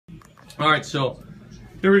All right, so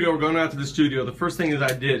here we go. We're going out to the studio. The first thing that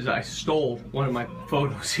I did is I stole one of my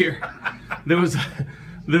photos here. There was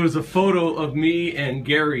a photo of me and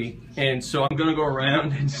Gary, and so I'm gonna go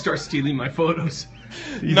around and start stealing my photos.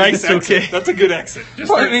 Nice exit. Okay. That's a good exit.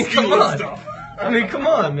 Just I mean, come on. Stuff. I mean, come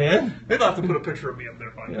on, man. They'll have to put a picture of me up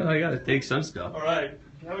there, fine. Yeah, I gotta take some stuff. All right.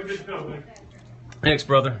 Have a good show, man. Thanks,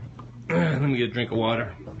 brother. Let me get a drink of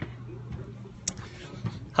water.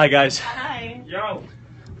 Hi, guys. Hi. Yo.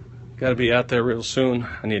 Gotta be out there real soon.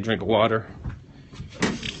 I need a drink of water.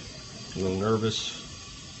 A little nervous.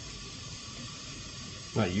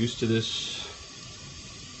 Not used to this.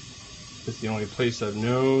 It's the only place I've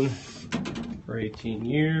known for 18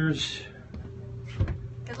 years.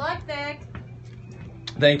 Good luck, Vic.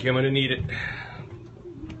 Thank you. I'm gonna need it.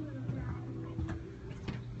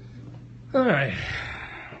 All right.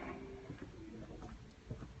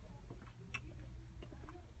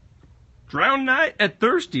 Drown night at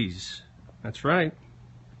Thirsties. That's right.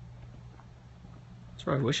 That's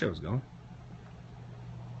where I wish I was going.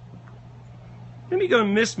 Maybe you're gonna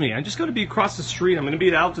miss me. I'm just gonna be across the street. I'm gonna be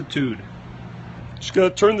at altitude. Just gonna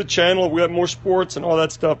turn the channel. We have more sports and all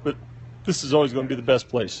that stuff, but this is always gonna be the best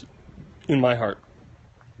place in my heart.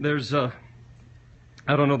 There's I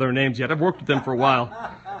don't know their names yet. I've worked with them for a while.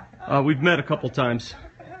 We've met a couple times.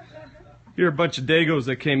 You're a bunch of Dagos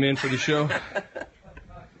that came in for the show.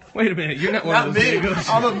 Wait a minute, you're not one of those Dagos.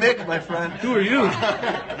 I'm a Mick, my friend. Who are you?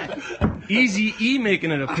 Easy E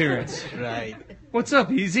making an appearance. Right. What's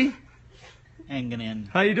up, Easy? Hanging in.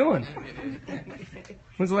 How you doing?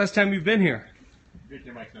 When's the last time you've been here?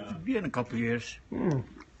 Been a couple years. All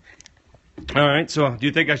right, so do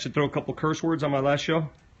you think I should throw a couple curse words on my last show?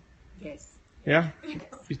 Yes. Yeah?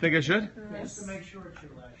 You think I should? Yes. To make sure it's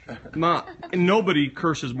your last. Ma, nobody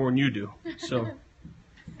curses more than you do, so.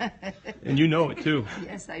 And you know it too.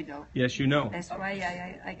 Yes, I know. Yes, you know. That's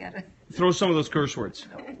why I gotta. Throw some of those curse words.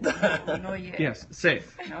 No, yeah. Yes, say it.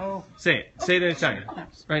 No. Say it. Say it anytime.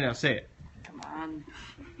 Right now, say it. Come on.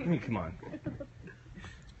 I mean, come on.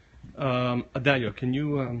 Adalio, can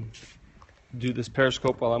you do this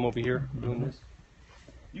Periscope while I'm over here doing this?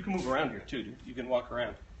 You can move around here too, dude. You can walk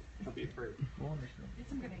around. Don't be afraid.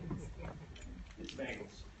 It's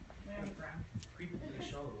bangles.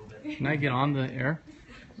 Can I get on the air?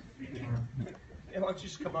 Yeah, why don't you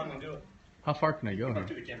just come on and do it? How far can I go here?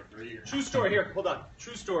 True story here. Hold on.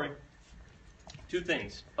 True story. Two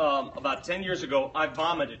things. About 10 years ago, I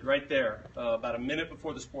vomited right there about a minute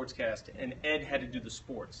before the sportscast, and Ed had to do the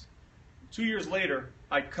sports. 2 years later,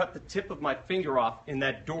 I cut the tip of my finger off in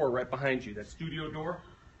that door right behind you, that studio door.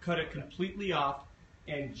 Cut it completely off,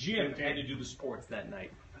 and Jim had to do the sports that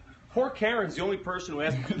night. Poor Karen's the only person who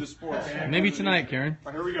has to do the sports. Maybe tonight, Karen.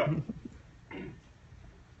 All right, here we go.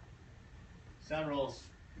 Sound rolls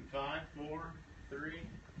in 5, 4, 3,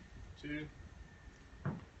 2, 10.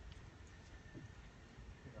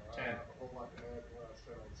 I have a whole lot to add to what I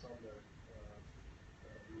said on Sunday.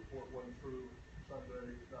 The report wasn't true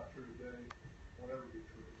Sunday, not true today, won't ever be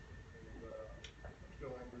true. And I'm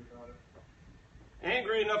still angry about it.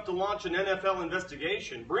 Angry enough to launch an NFL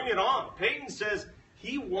investigation. Bring it on. Peyton says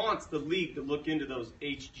he wants the league to look into those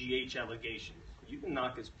HGH allegations. You can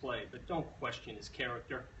knock his play, but don't question his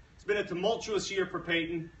character. It's been a tumultuous year for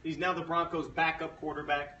Peyton. He's now the Broncos' backup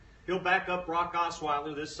quarterback. He'll back up Brock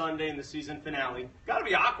Osweiler this Sunday in the season finale. Got to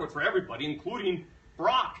be awkward for everybody, including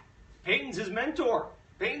Brock. Peyton's his mentor.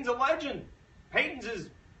 Peyton's a legend. Peyton's his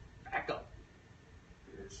backup.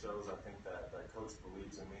 It shows, I think, that coach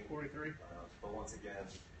believes in me. 43. But once again,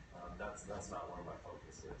 that's not where my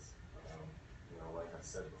focus is. Like I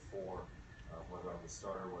said before, whether I'm the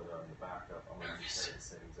starter, whether I'm the backup, I'm going to play the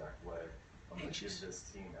same exact way. I'm going to give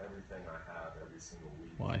this team everything I have every single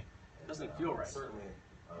week. Why? It doesn't feel right. Certainly,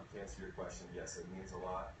 to answer your question, yes, it means a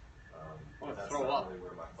lot. Well, That's throw not up. really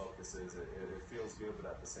where my focus is. It feels good, but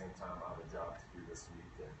at the same time, I have a job to do this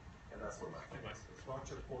week, and that's where my focus is.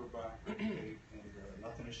 Brock's our quarterback, and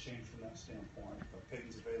nothing has changed from that standpoint. But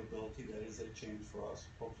Peyton's availability, that is a change for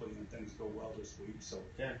us. Hopefully, things go well this week. So,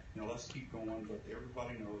 Yeah. Let's keep going. But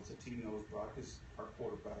everybody knows, the team knows, Brock is our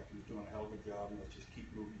quarterback, and he's doing a hell of a job. And let's just keep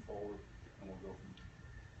moving forward, and we'll go from there.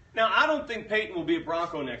 Now, I don't think Peyton will be a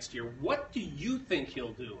Bronco next year. What do you think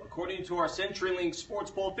he'll do? According to our CenturyLink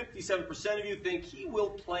Sports Poll, 57% of you think he will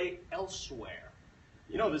play elsewhere.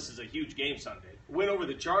 You know this is a huge game Sunday. Win over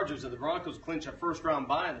the Chargers and the Broncos clinch a first-round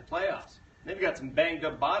bye in the playoffs. They've got some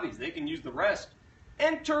banged-up bodies. They can use the rest.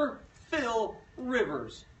 Enter Phil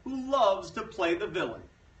Rivers, who loves to play the villain.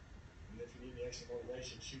 And if you need the extra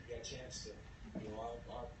motivation, shoot, you got a chance to. In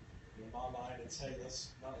my mind, it's, hey, let's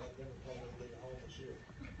not let them play a league at home this year.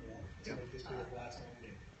 Let's make this be the last home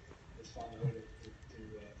game. Let's find a way to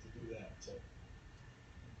do that.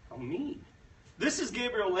 How mean. This is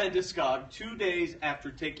Gabriel Landeskog 2 days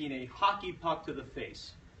after taking a hockey puck to the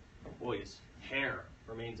face. Boy, his hair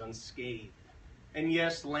remains unscathed. And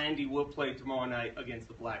yes, Landy will play tomorrow night against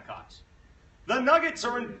the Blackhawks. The Nuggets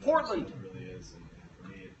are in Portland. It really is, and for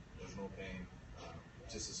me, there's no pain.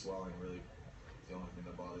 Just the swelling, really, the only thing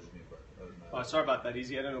that bothers me. But other than that, Oh, sorry about that,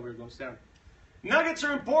 Easy. I don't know where you're going to stand. Nuggets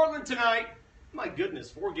are in Portland tonight. My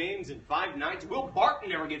goodness, 4 games in 5 nights. Will Barton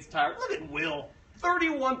never gets tired. Look at Will.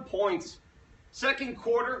 31 points. Second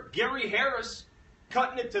quarter, Gary Harris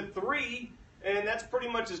cutting it to 3, and that's pretty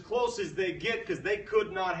much as close as they get because they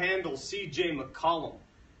could not handle C.J. McCollum.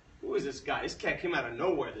 Who is this guy? This cat came out of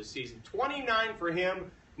nowhere this season. 29 for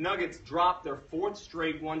him. Nuggets dropped their 4th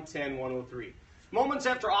straight 110-103. Moments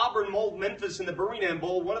after Auburn mauled Memphis in the Birmingham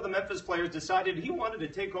Bowl, one of the Memphis players decided he wanted to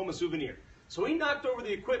take home a souvenir. So he knocked over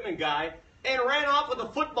the equipment guy and ran off with a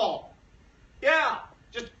football. Yeah,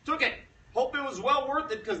 just took it. Hope it was well worth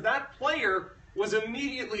it because that player was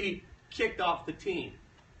immediately kicked off the team.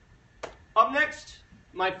 Up next,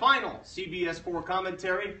 my final CBS 4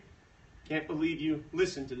 commentary. Can't believe you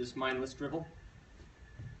listened to this mindless drivel.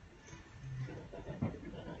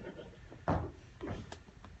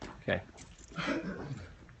 Okay.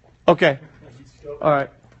 Okay. All right.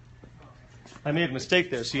 I made a mistake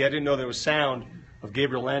there. See, I didn't know there was sound of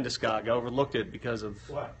Gabriel Landeskog. I overlooked it because of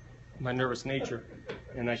my nervous nature,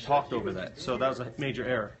 and I talked over that. So that was a major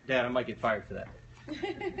error. Dad, I might get fired for that.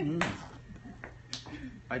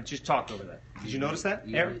 I just talked over that. Did you notice that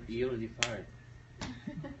error? You already fired.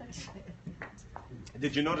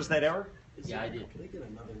 Did you notice that error? Yeah, I did.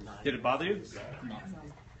 Did it bother you?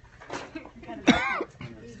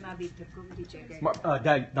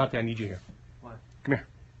 Dad, Dante, I need you here. What? Come here.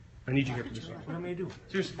 I need you here for this one. What am I going to do?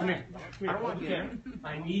 Seriously, come here. Come here. I don't want you here.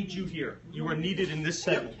 I need you here. You are needed in this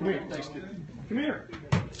segment. Come here. Come here.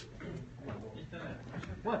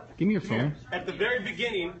 What? Give me your phone. At the very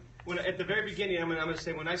beginning, I'm going to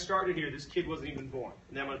say, when I started here, this kid wasn't even born.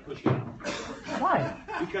 And then I'm going to push you out. Why?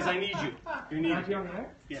 Because I need you. You're needed.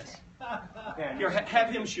 Yes. Here,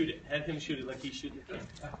 have him shoot it. Have him shoot it like he's shooting the kid.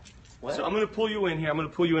 So I'm going to pull you in here. I'm going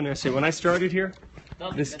to pull you in there and say, when I started here,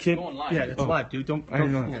 this kid. Yeah, it's live, dude. I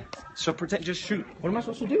don't know. Yeah. So pretend, just shoot. What am I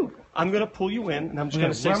supposed to do? I'm going to pull you in, and I'm just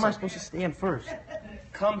going to say Where am I something. supposed to stand first?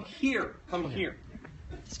 Come here. Come here.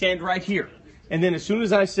 Stand right here. And then as soon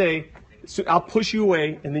as I say, I'll push you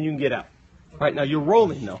away, and then you can get out. All right, now you're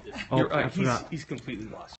rolling, though. He's completely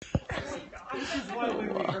lost. This is why we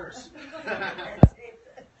rehearse.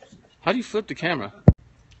 How do you flip the camera?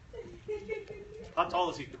 How tall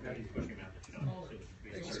is he?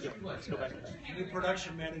 New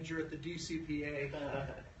production manager at the DCPA.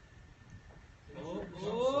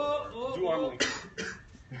 Do arm length.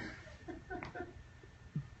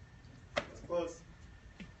 It's close.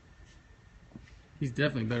 He's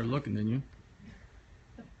definitely better looking than you.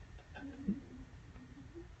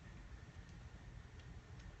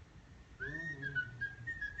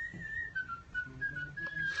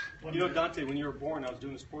 You know, Dante, when you were born, I was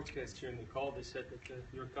doing a sportscast here, and they called. They said that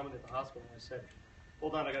you were coming to the hospital. And I said,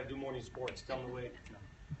 hold on, I got to do morning sports. Tell them to wait.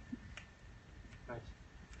 Nice.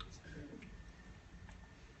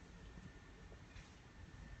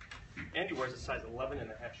 Andy wears a size 11 and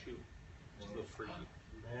a half shoe. Just a little freaky.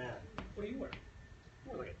 Man. What do you wear? I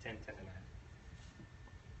wear like a 10, 10 and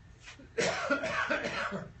a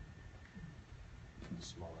half.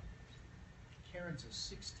 Smaller. Karen's a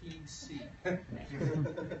 16C.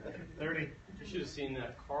 30. You should have seen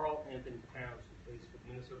Carl Anthony Towns, who plays for the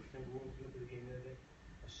Minnesota Timberwolves. You went to the game the other day?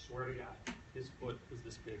 I swear to God, his foot was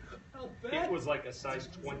this big. It was like a size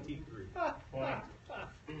 23. Wow. So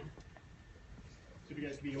you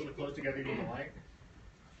guys be a little close together, you need a light?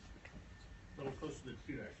 A little closer to the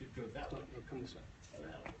two, actually. Go that way. No, come this way.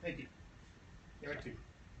 Thank you. Right two.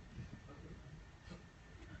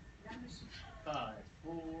 5,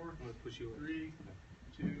 4, I'm going to push you over. 3,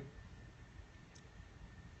 2.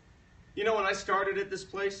 You know, when I started at this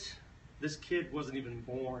place, this kid wasn't even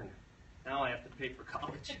born. Now I have to pay for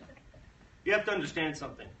college. You have to understand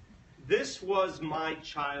something. This was my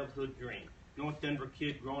childhood dream. North Denver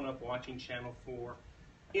kid growing up watching Channel 4.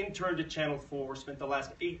 Interned at Channel 4. Spent the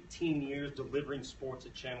last 18 years delivering sports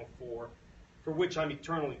at Channel 4, for which I'm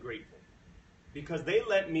eternally grateful. Because they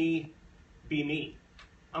let me be me.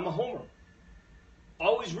 I'm a homer.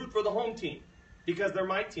 Always root for the home team, because they're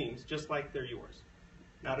my teams, just like they're yours.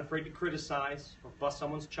 Not afraid to criticize or bust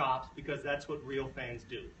someone's chops, because that's what real fans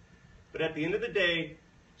do. But at the end of the day,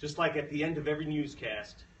 just like at the end of every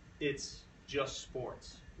newscast, it's just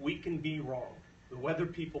sports. We can be wrong. The weather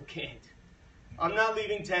people can't. I'm not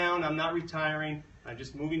leaving town. I'm not retiring. I'm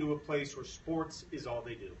just moving to a place where sports is all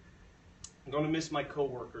they do. I'm going to miss my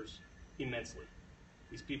coworkers immensely.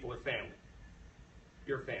 These people are family.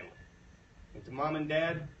 Your family. And to Mom and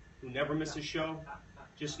Dad, who never miss a show,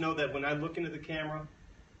 just know that when I look into the camera,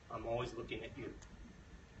 I'm always looking at you.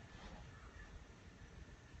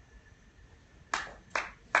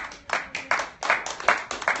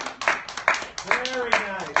 Very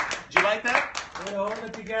nice. Did you like that? Way to hold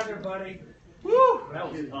it together, buddy. Woo!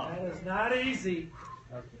 That was tough. That is not easy.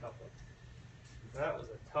 That was a tough one. That was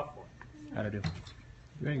a tough one. How'd I do?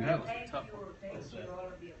 Very good. That was a tough one.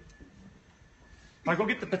 All right, go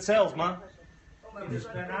get the pizzelles, Ma. It's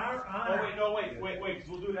been our Oh, honor. wait, no, wait, because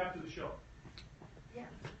we'll do it after the show. Yeah.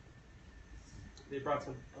 They brought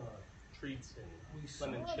some treats and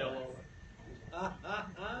limoncello.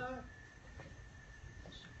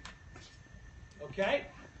 Okay,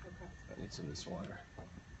 I need some of this water.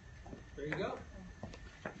 there you go.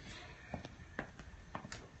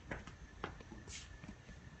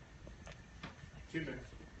 Did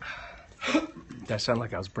that sound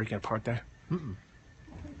like I was breaking apart there? Mm-mm.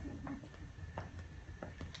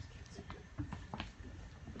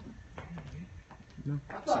 No.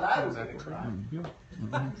 I thought I was in the crowd. Yeah.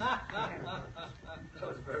 That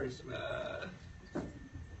was very sweet. What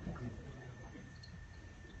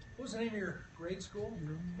was the name of your grade school?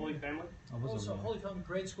 Holy Family? Oh, so Holy Family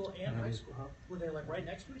grade school and high school. Were they like right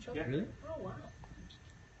next to each other? Yeah. Really? Oh, wow.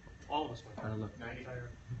 All of us went. I don't look. 90.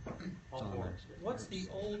 All Oh, four. nice. What's the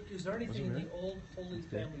old, is there anything in Was the it old Holy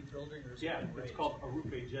Family building or is Yeah, it it's raised? called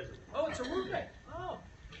Arupe Jesuit. Oh, it's a Rupe. Oh.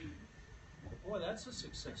 Boy, that's a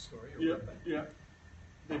success story. A Yeah, Rupe. yeah.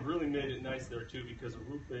 They've really made it nice there too, because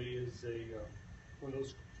Arupe is a one of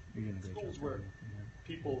those You're doing a great schools job. where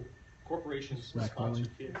people, corporations Snack sponsor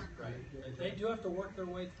Valley. kids. Right. They do have to work their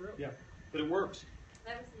way through. Yeah, but it works.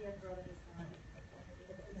 That was the young girl that was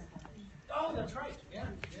Oh, that's right. Yeah,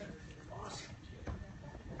 yeah. Awesome.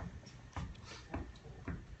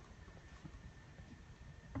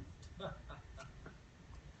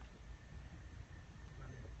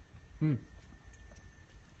 Hmm.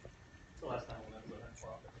 It's the last time we'll ever go that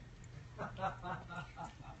profit.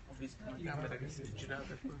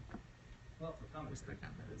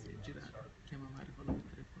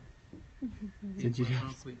 Did you?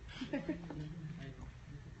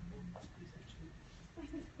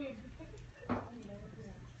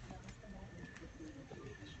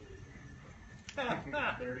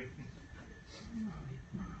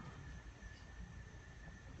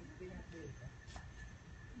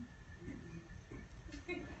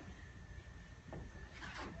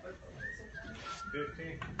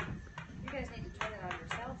 Dirty. You guys need to turn it on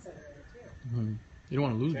yourselves over there too. Hmm. You don't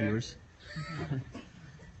want to lose viewers.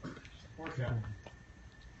 4 shot.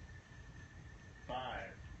 5,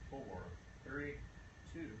 4, 3,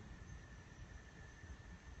 2.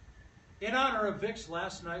 In honor of Vic's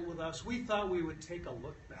last night with us, we thought we would take a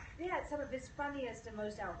look back. Yeah, it's some of his funniest and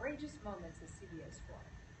most outrageous moments as CBS squad.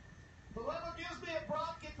 Whoever gives me a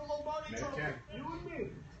prop gets a little money trophy. You and me.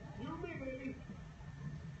 You and me, baby.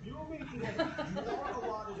 You and me together. You are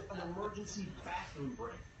allotted an emergency bathroom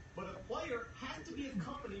break. But a player has to be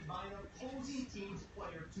accompanied by an opposing team's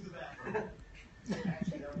player to the bathroom.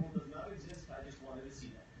 Actually, that rule does not exist. I just wanted to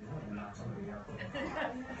see that.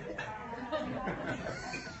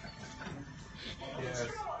 Yes.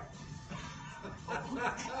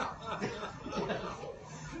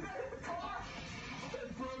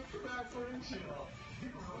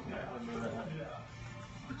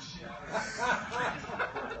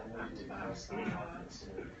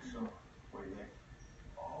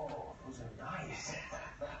 Oh, those are nice.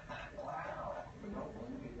 Wow.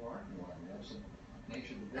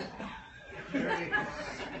 Nature of the business.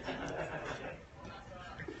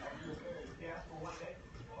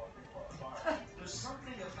 There's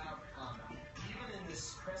something about even in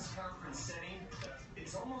this press conference setting,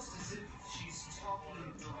 it's almost as if she's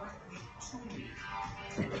talking directly to me.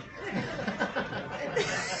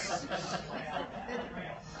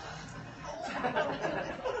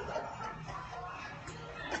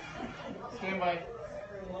 Stand by.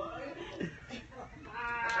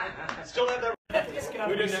 Still have that.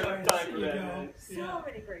 We didn't have time for that. Man. So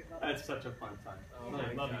many great moments. That's such a fun time.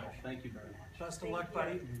 Love you. Thank you very much. Best of luck,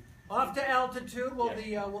 buddy. Off to altitude. Will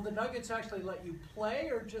the Nuggets actually let you play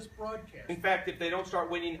or just broadcast? In fact, if they don't start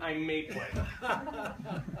winning, I may play. Well,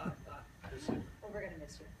 we're gonna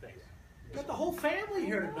miss you. Thanks. Got the whole family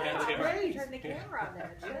here tonight. Yeah, That's okay. great. Turn the camera on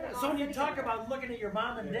there. So when you talk about looking at your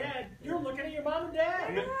mom and dad, you're looking at your mom and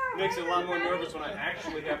dad. It makes it a lot more nervous when I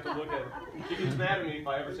actually have to look at it. She gets mad at me if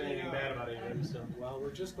I ever say anything bad about anything. So. Well,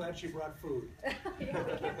 we're just glad she brought food.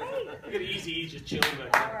 Look at Easy, he's just chilling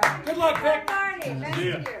back there. All right. Good luck, Vic. Marty, thank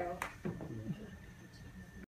Yeah. you.